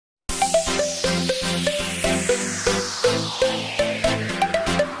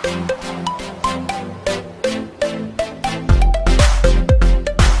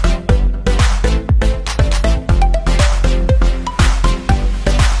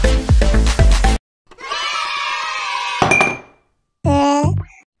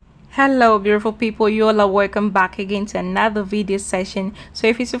Hello beautiful people, you all are welcome back again to another video session. So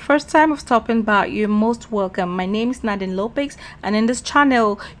if it's your first time of stopping by, you're most welcome. My name is Nadine Lopez, and in this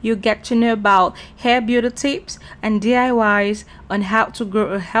channel you get to know about hair beauty tips and DIYs on how to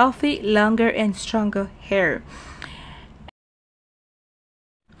grow a healthy, longer and stronger hair,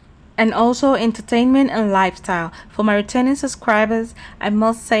 and also entertainment and lifestyle. For my returning subscribers, I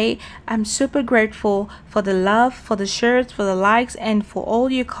must say I'm super grateful for the love, for the shares, for the likes, and for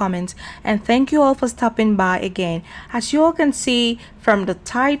all your comments. And thank you all for stopping by again. As you all can see from the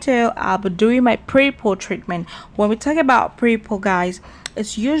title, I'll be doing my pre-poo treatment. When we talk about pre-poo, guys,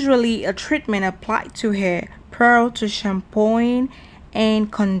 it's usually a treatment applied to hair prior to shampooing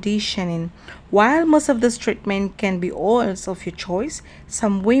and conditioning. While most of this treatment can be oils of your choice,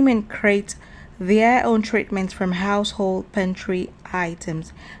 some women create their own treatments from household pantry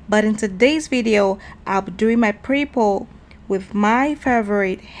items. But in today's video, I'll be doing my pre-poo with my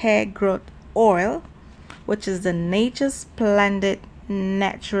favorite hair growth oil, which is the Nature's Splendid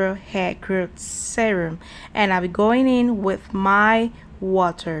Natural Hair Growth Serum, and I'll be going in with my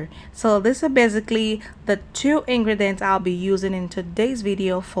water. So these are basically the two ingredients I'll be using in today's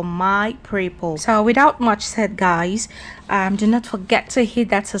video for my pre-poo. So without much said, guys, do not forget to hit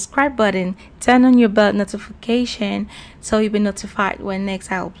that subscribe button, turn on your bell notification so you'll be notified when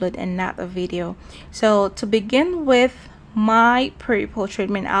next I upload another video. So to begin with my pre-poo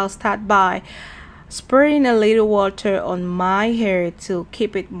treatment, I'll start by spraying a little water on my hair to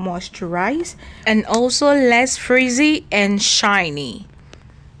keep it moisturized and also less frizzy and shiny.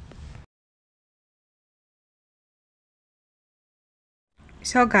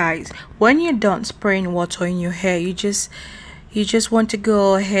 So guys, when you're done spraying water in your hair, you just want to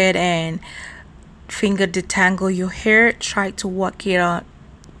go ahead and finger detangle your hair. Try to walk it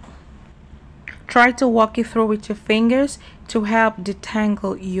through with your fingers to help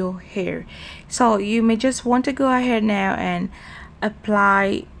detangle your hair. So you may just want to go ahead now and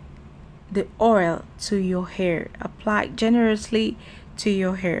apply the oil to your hair. Apply generously to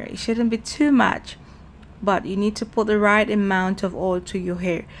your hair. It shouldn't be too much, but you need to put the right amount of oil to your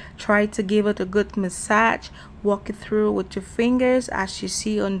hair. Try to give it a good massage. Walk it through with your fingers as you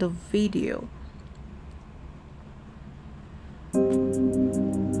see on the video.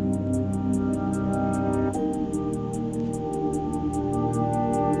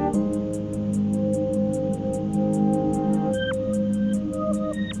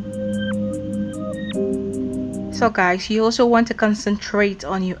 So guys, you also want to concentrate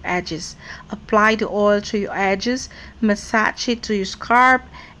on your edges. Apply the oil to your edges, massage it to your scalp,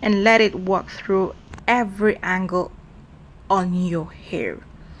 and let it walk through every angle on your hair.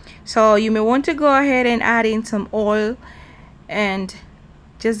 So you may want to go ahead and add in some oil and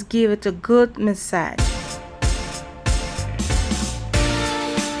just give it a good massage.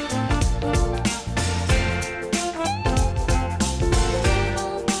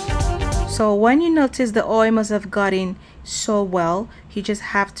 So when you notice the oil must have gotten so well, you just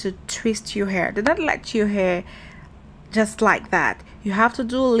have to twist your hair. Do not let your hair just like that. You have to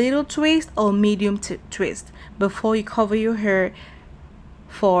do a little twist or medium twist before you cover your hair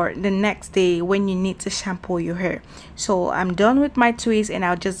for the next day when you need to shampoo your hair. So I'm done with my twist, and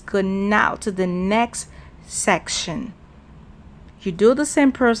I'll just go now to the next section. You do the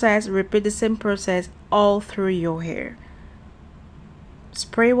same process, repeat the same process all through your hair.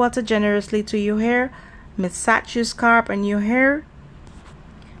 Spray water generously to your hair, massage your scalp and your hair,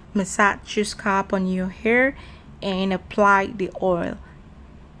 massage your scalp on your hair, and apply the oil.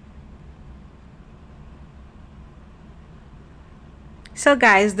 So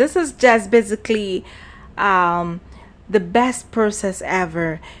guys, this is just basically the best process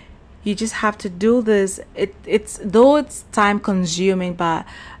ever. You just have to do this. It's time consuming, but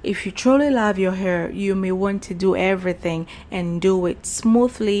if you truly love your hair, you may want to do everything and do it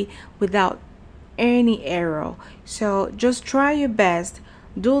smoothly without any error. So just try your best.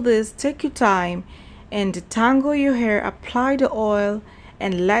 Do this, take your time, and detangle your hair. Apply the oil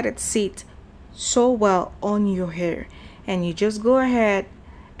and let it sit so well on your hair, and you just go ahead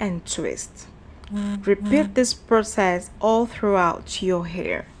and twist. Repeat this process all throughout your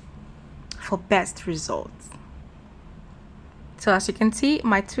hair for best results. So as you can see,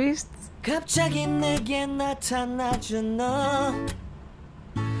 my twists.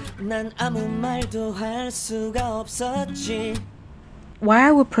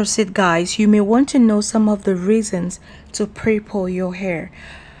 While we proceed, guys, you may want to know some of the reasons to pre-poo your hair.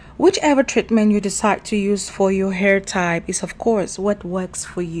 Whichever treatment you decide to use for your hair type is of course what works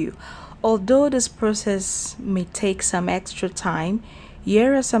for you. Although this process may take some extra time,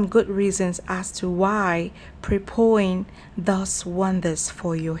 Here are some good reasons as to why pre-pooing does wonders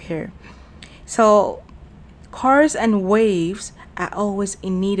for your hair. So cores and waves are always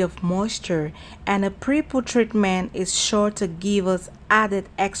in need of moisture, and a pre-poo treatment is sure to give us added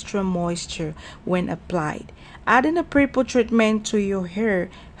extra moisture when applied. Adding a pre-poo treatment to your hair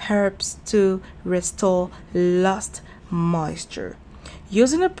helps to restore lost moisture.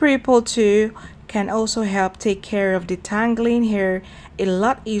 Using a pre-poo too can also help take care of detangling hair a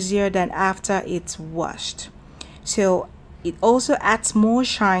lot easier than after it's washed. So it also adds more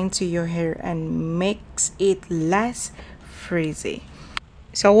shine to your hair and makes it less frizzy.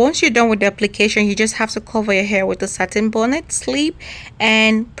 So once you're done with the application, you just have to cover your hair with a satin bonnet, sleep,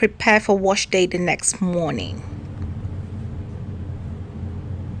 and prepare for wash day the next morning.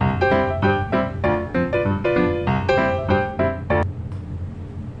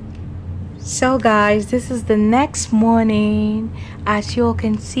 So guys, this is the next morning. As you all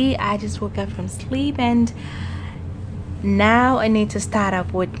can see, I just woke up from sleep and now I need to start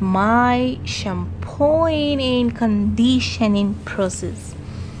up with my shampooing and conditioning process.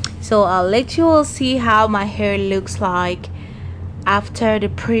 So I'll let you all see how my hair looks like after the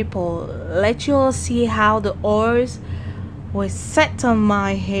pre-poo. Let you all see how the oils will set on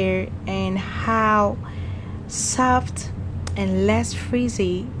my hair and how soft and less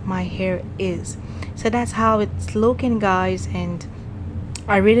frizzy my hair is. So that's how it's looking, guys, and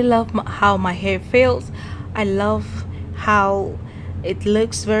I really love how my hair feels. I love how it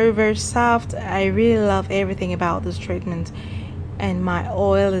looks very soft. I really love everything about this treatment, and my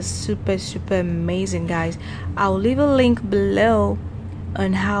oil is super amazing, guys. I'll leave a link below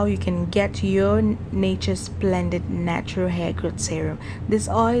on how you can get your Nature's Splendid natural hair growth serum. This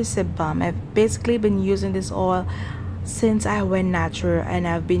oil is a bomb. I've basically been using this oil since I went natural, and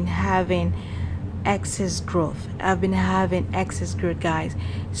I've been having excess growth. Guys.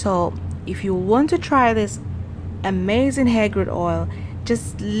 So if you want to try this amazing hair growth oil,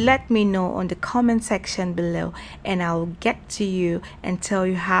 just let me know on the comment section below, and I'll get to you and tell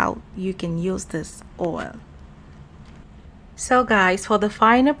you how you can use this oil. So guys, for the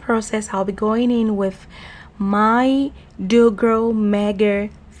final process, I'll be going in with my Do Grow Mega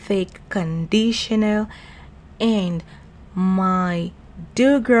Thick Conditioner and my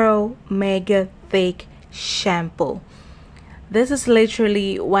Do Grow Mega Thick Shampoo. This is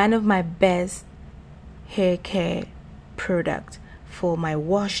literally one of my best hair care product for my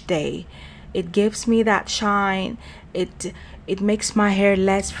wash day. It gives me that shine. It makes my hair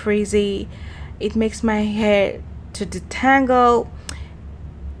less frizzy. It makes my hair to detangle.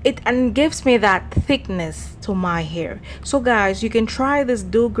 And gives me that thickness to my hair. So guys, you can try this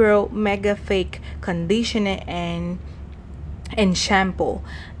Do Grow Mega Thick Conditioner and shampoo.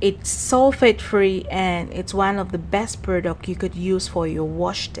 It's sulfate free, and it's one of the best product you could use for your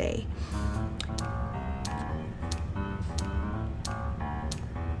wash day.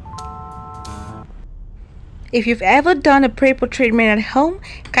 If you've ever done a pre-poo treatment at home,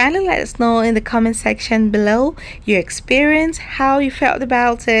 kindly let us know in the comment section below your experience, how you felt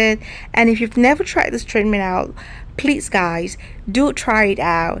about it. And if you've never tried this treatment out, please guys, do try it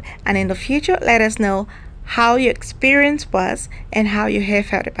out, and in the future let us know how your experience was and how your hair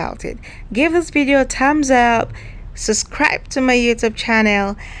felt about it. Give this video a thumbs up, subscribe to my YouTube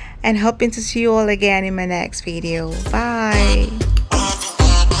channel, and hoping to see you all again in my next video. Bye.